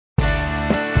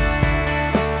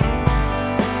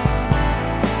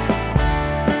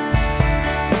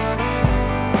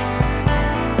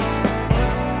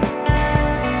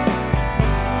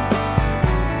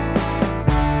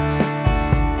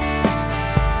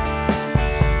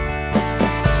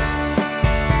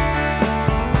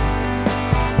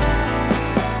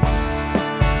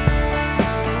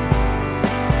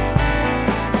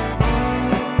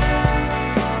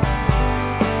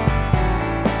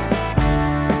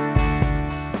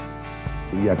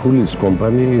Yacht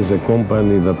company is a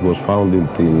company that was founded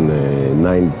in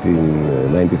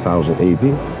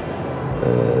 1980.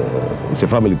 It's a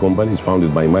family company. It's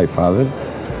founded by my father.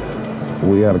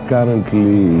 We are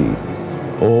currently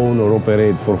own or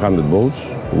operate 400 boats,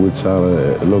 which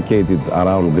are located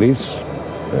around Greece,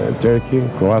 Turkey,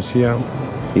 Croatia,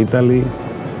 Italy,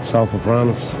 south of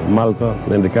France, Malta,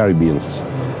 and the Caribbean.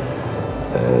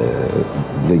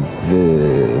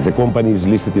 The company is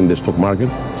listed in the stock market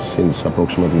since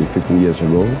approximately 15 years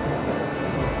ago,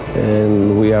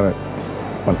 and we are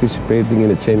participating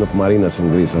in a chain of marinas in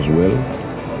Greece as well,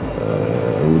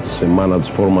 which manage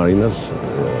 4 marinas: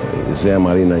 Zea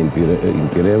Marina in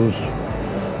Piraeus,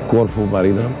 Corfu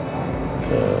Marina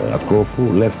at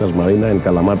Corfu, Lefkas Marina, and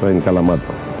Kalamata in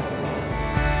Kalamata.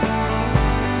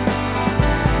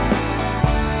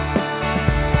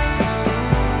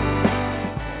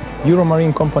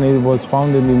 Euromarine company was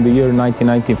founded in the year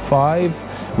 1995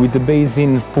 with the base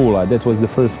in Pula. That was the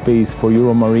first base for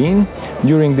Euromarine.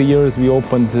 During the years we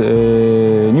opened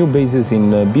new bases in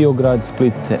Beograd,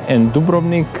 Split and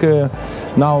Dubrovnik.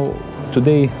 Now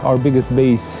today our biggest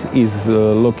base is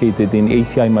located in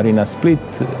ACI Marina Split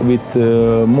with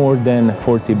more than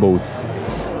 40 boats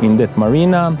in that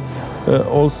marina.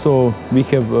 Also we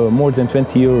have more than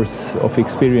 20 years of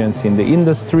experience in the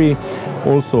industry.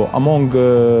 Also among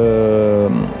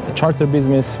charter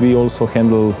business we also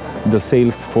handle the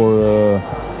sales for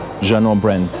Jeannot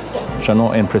brand,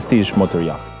 Jeannot and Prestige motor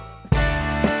yachts.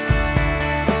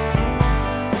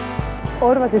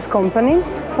 Orvas is company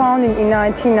founded in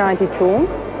 1992,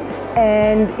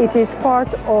 and it is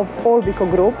part of Orbico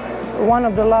Group, one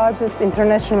of the largest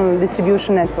international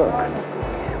distribution network.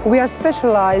 We are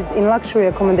specialized in luxury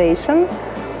accommodation,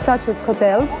 such as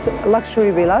hotels,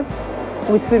 luxury villas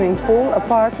with swimming pool,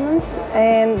 apartments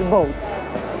and boats.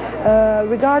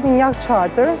 Regarding yacht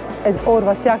charter, as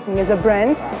Orvas Yachting as a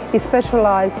brand is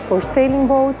specialized for sailing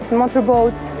boats,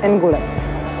 motorboats and gullets.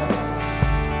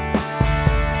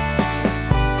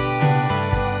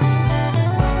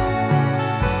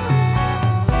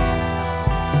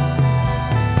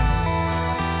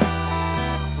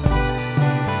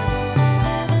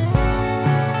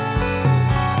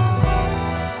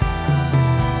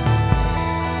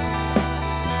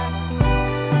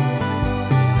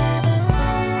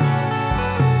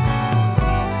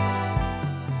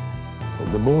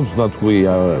 The boats that we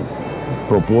are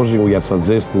proposing, we are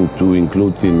suggesting to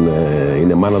include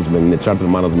in a charter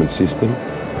management system.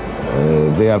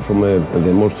 They are from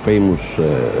the most famous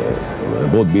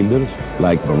boat builders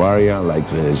like Bavaria, like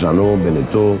Jeannot,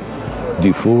 Beneteau,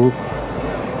 d.o.o,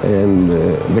 and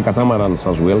the catamarans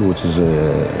as well, which is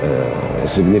a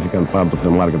significant part of the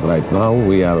market right now.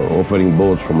 We are offering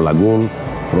boats from Lagoon,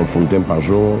 from Fontaine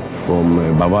Pajot,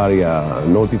 from Bavaria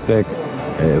Nautitech,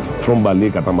 from Bali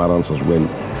catamarans as well.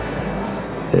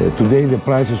 Today the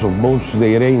prices of boats,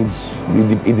 they range,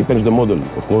 it depends the model,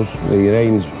 of course, they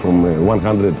range from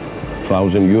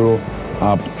 100,000 euro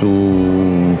up to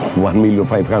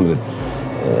 1,500,000.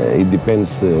 It depends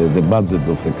the budget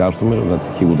of the customer that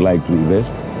he would like to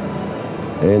invest,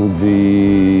 and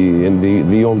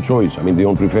the own choice, I mean the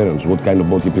own preference, what kind of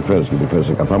boat he prefers. He prefers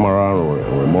a catamaran or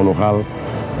a monohull,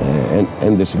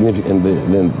 and the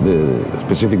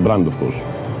specific brand, of course,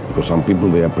 because some people,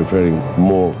 they are preferring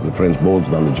more the French boats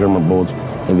than the German boats,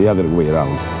 and the other way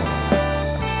around.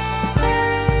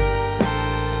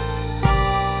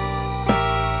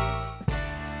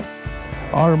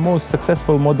 Our most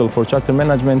successful model for charter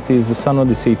management is the Sun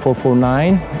Odyssey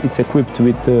 449. It's equipped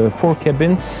with 4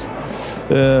 cabins.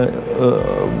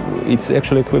 It's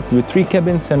actually equipped with 3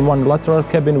 cabins and 1 lateral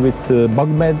cabin with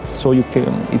bunk beds, so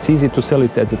it's easy to sell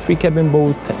it as a 3-cabin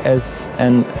boat as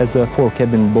a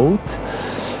 4-cabin boat.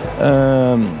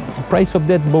 Price of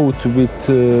that boat with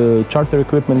charter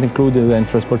equipment included and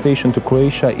transportation to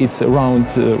Croatia, it's around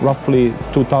roughly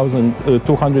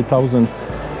 200,000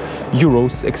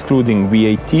 euros excluding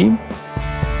VAT.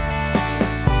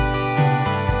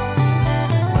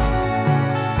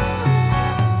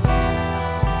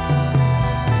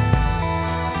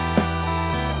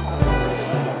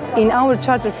 In our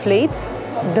charter fleet,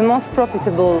 the most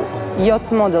profitable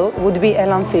yacht model would be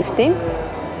LM50,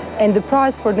 and the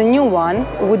price for the new one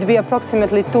would be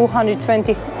approximately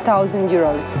 220,000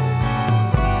 euros.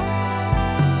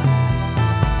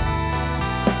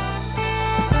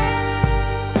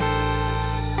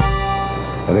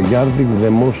 Regarding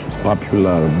the most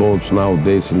popular boats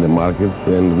nowadays in the market,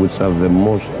 and which are the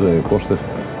most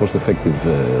cost-effective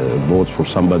boats for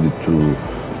somebody to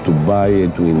buy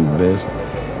and to invest,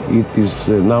 it is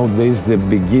nowadays the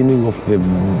beginning of the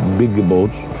big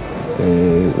boats,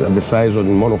 the size of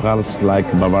monohulls like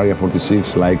Bavaria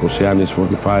 46, like Oceanis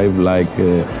 45, like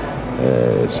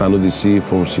San Odyssey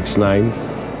 469.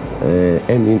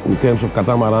 And in terms of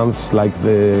catamarans, like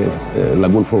the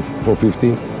Lagoon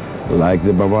 450, like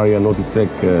the Bavaria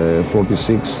Nautic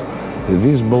 46.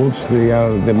 These boats, they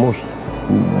are the most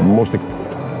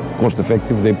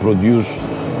cost-effective. They produce,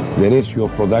 the ratio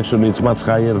of production is much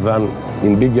higher than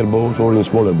in bigger boats or in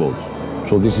smaller boats.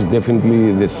 So this is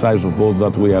definitely the size of boat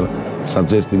that we are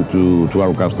suggesting to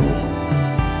our customers.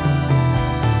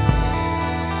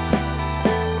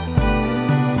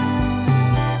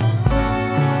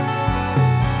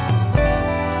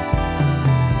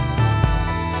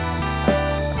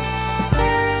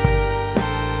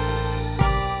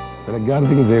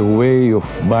 Regarding the way of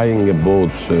buying a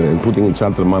boat and putting in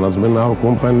charter management, our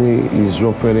company is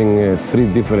offering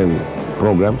 3 different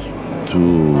programs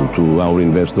to our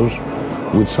investors,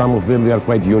 which some of them they are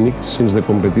quite unique since the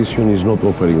competition is not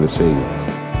offering the same.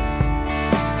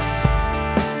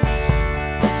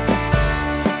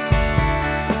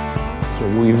 So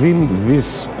within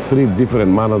these 3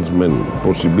 different management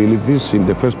possibilities, in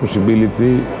the first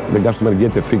possibility, the customer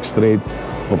gets a fixed rate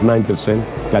of 9%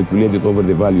 calculated over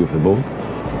the value of the boat.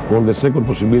 On the second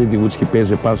possibility, which he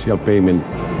pays a partial payment,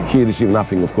 he receives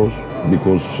nothing, of course,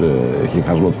 because he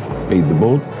has not paid the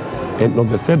boat. And on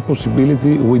the third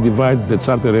possibility, we divide the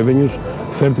charter revenues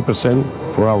 30%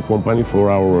 for our company, for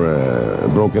our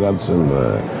brokerage and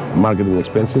marketing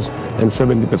expenses, and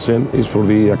 70% is for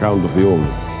the account of the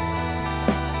owner.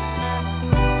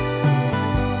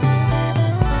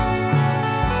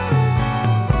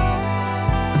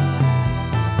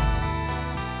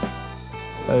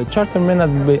 Charter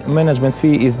management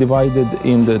fee is divided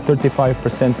in the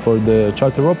 35% for the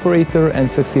charter operator and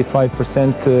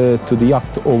 65% to the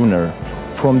yacht owner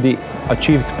from the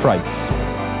achieved price.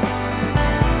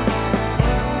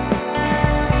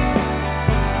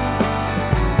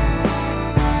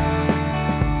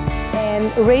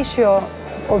 And ratio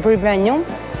of revenue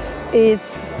is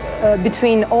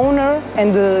between owner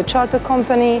and the charter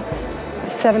company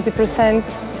 70%,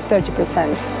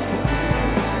 30%.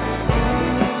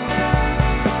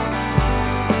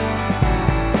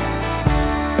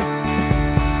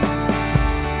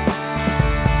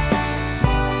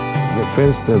 The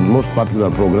first and most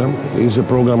popular program is a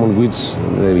program on which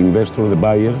the investor, the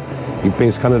buyer, he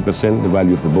pays 100% the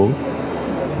value of the boat,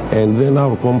 and then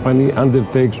our company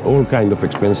undertakes all kind of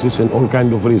expenses and all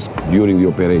kind of risk during the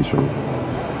operation.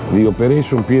 The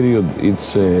operation period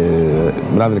is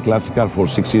rather classical for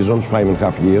 6 seasons,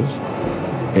 5.5 years,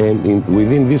 and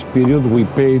within this period we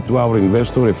pay to our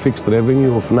investor a fixed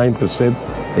revenue of 9%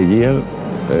 a year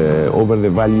over the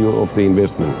value of the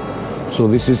investment. So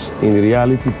this is, in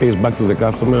reality, pays back to the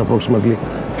customer approximately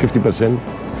 50%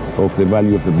 of the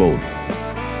value of the boat.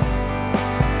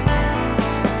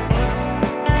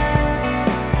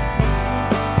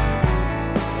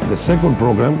 The second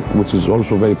program, which is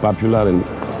also very popular and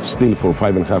still for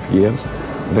 5.5 years,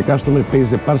 the customer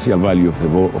pays a partial value of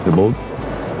the boat,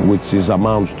 which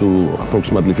amounts to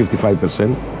approximately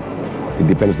 55%. It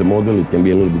depends the model, it can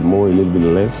be a little bit more, a little bit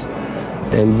less.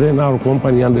 And then our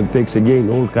company undertakes again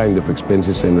all kinds of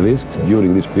expenses and risks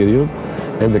during this period.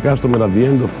 And the customer at the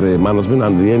end of the management,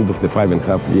 at the end of the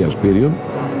 5.5 years period,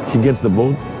 he gets the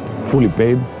boat fully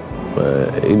paid,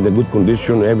 in the good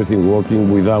condition, everything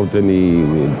working without any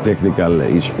technical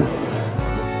issue.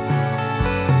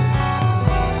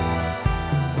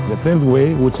 The third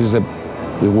way, which is the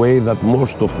way that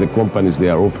most of the companies they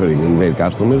are offering in their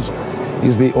customers,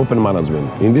 is the open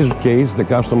management. In this case, the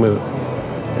customer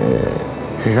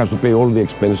he has to pay all the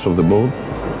expenses of the boat,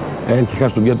 and he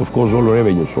has to get, of course, all the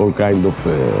revenues, all kind of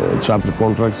charter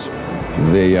contracts.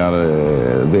 They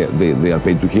are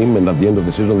paid to him, and at the end of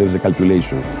the season there is a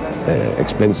calculation,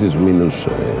 expenses minus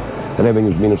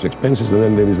revenues minus expenses, and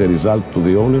then there is a result to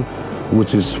the owner,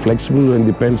 which is flexible and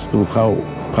depends to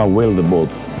how well the boat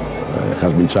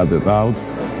has been chartered out,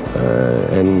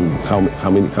 and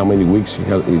how many weeks it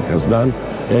has done,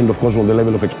 and of course on the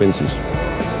level of expenses.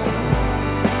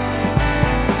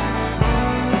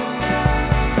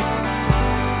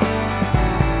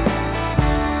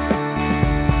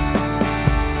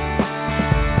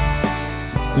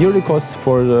 Yearly cost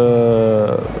for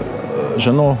the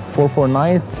Jeanneau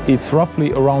 449, it's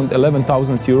roughly around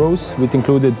 11,000 euros, with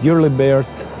included yearly berth,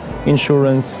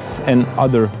 insurance, and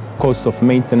other costs of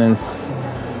maintenance,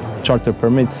 charter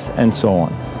permits, and so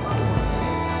on.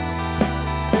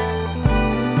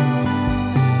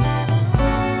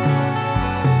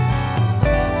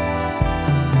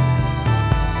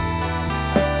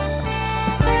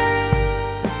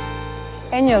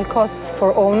 Annual costs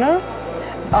for owner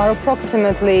are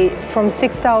approximately from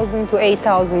 6,000 to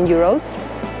 8,000 euros.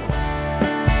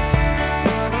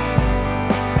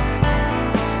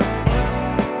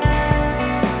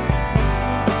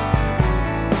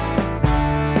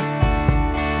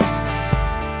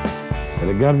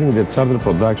 Regarding the charter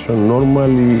production,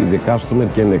 normally the customer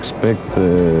can expect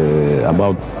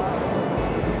about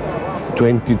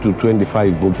 20 to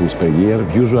 25 bookings per year.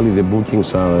 Usually the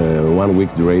bookings are 1 week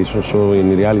duration, so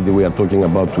in reality we are talking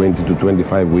about 20 to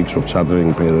 25 weeks of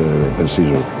chartering per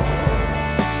season.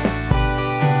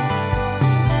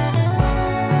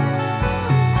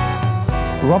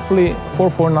 Roughly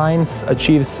 449s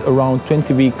achieves around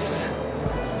 20 weeks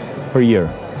per year.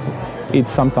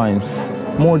 It's sometimes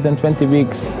more than 20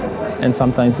 weeks and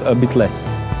sometimes a bit less.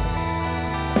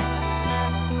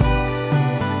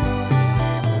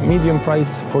 Medium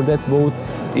price for that boat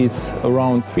is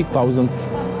around 3,000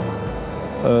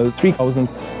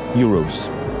 euros.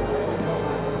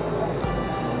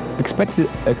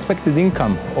 Expected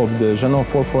income of the Jeanneau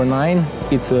 449,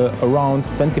 it's around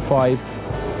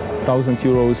 25,000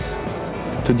 euros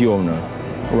to the owner,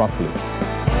 roughly.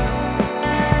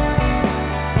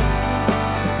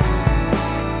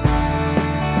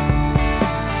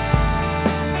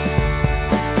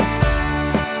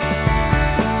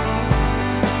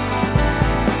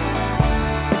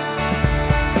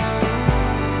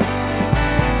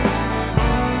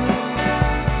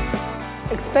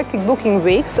 Expected booking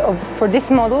weeks for this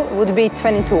model would be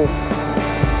 22.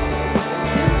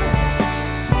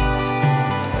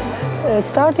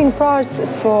 Starting price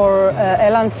for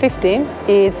Elan 50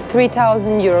 is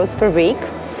 3,000 euros per week,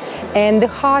 and the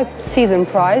high season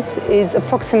price is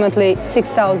approximately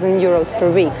 6,000 euros per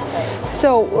week.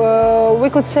 So we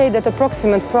could say that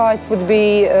approximate price would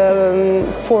be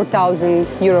 4,000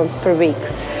 euros per week.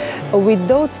 With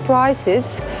those prices,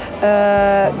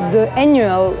 the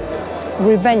annual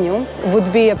revenue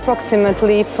would be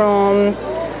approximately from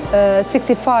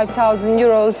 65,000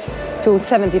 euros to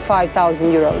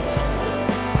 75,000 euros.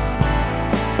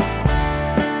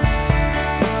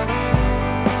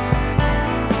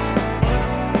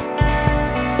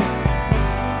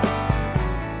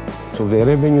 So the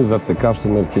revenue that the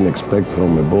customer can expect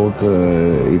from a boat,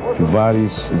 it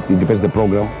varies, it depends the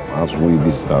program, as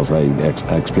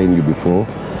I explained you before.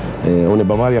 On a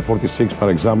Bavaria 46,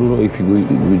 for example, if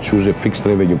we choose a fixed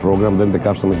revenue program, then the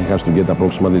customer has to get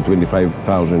approximately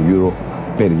 25,000 euro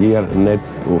per year net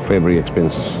of every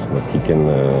expenses that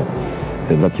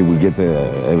he will get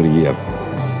every year.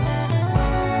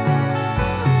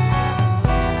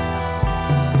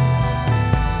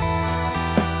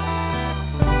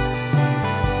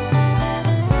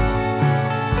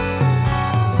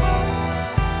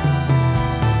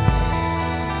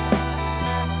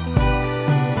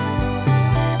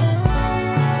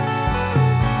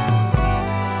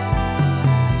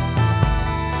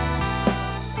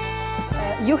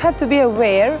 You have to be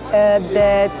aware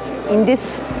that in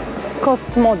this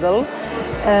cost model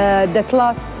that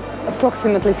lasts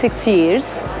approximately 6 years,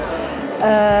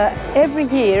 every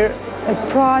year the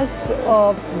price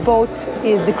of boat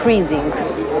is decreasing.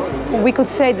 We could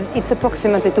say that it's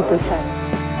approximately 2%.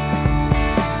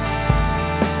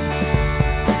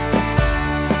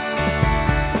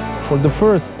 For the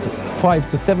first 5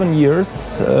 to 7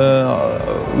 years,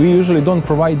 we usually don't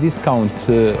provide discount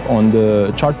on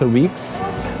the charter weeks.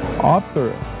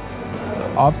 After,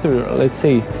 let's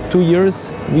say, 2 years,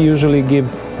 we usually give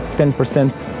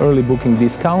 10% early booking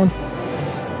discount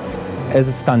as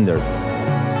a standard.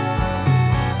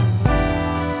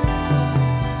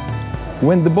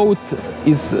 When the boat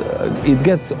it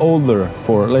gets older,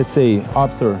 for let's say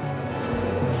after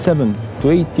 7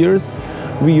 to 8 years,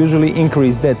 we usually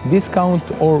increase that discount,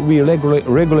 or we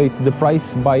regulate the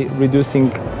price by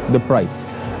reducing the price.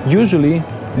 Usually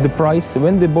the price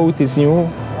when the boat is new,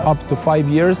 up to 5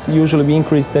 years, usually we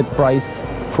increase that price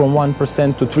from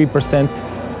 1% to 3%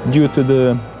 due to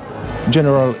the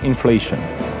general inflation.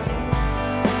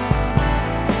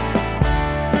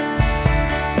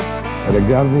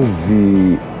 Regarding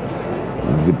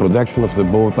the production of the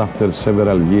boat after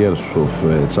several years of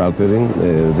chartering,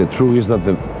 the truth is that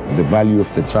the value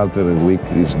of the charter week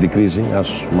is decreasing as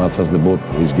much as the boat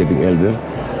is getting older.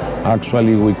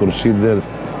 Actually, we consider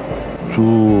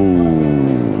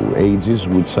 2 ages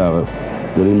which are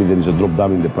really, there is a drop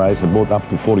down in the price. A boat up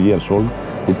to 4 years old,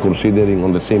 it's considering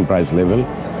on the same price level.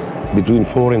 Between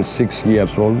 4 and 6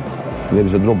 years old, there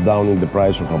is a drop down in the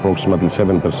price of approximately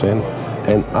 7%.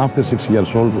 And after 6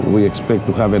 years old, we expect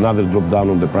to have another drop down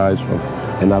on the price of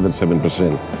another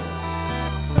 7%.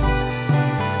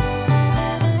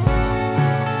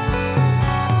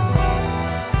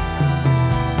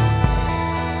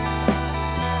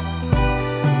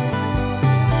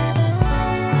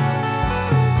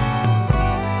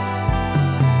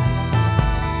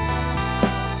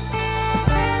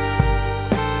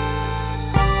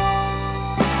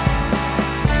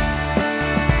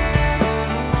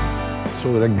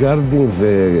 regarding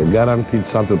the guaranteed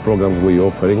charter program we're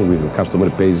offering, where the customer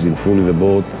pays in fully the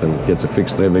boat and gets a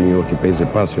fixed revenue, he pays a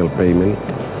partial payment.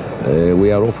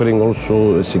 We are offering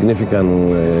also a significant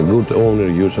good owner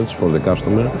usage for the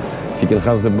customer.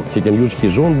 He can use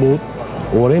his own boat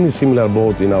or any similar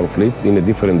boat in our fleet in a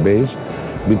different bays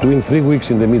between 3 weeks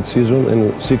in the mid-season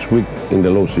and 6 weeks in the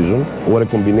low season, or a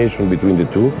combination between the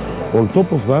two. On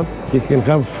top of that, he can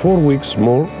have 4 weeks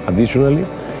more additionally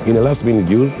in a last-minute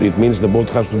use. It means the boat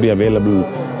has to be available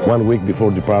 1 week before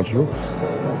departure.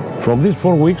 From these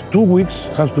 4 weeks, 2 weeks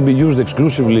has to be used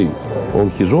exclusively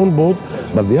on his own boat,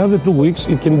 but the other 2 weeks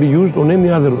it can be used on any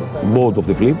other boat of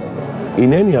the fleet,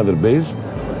 in any other base,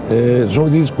 so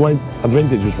it is quite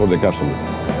advantageous for the customer.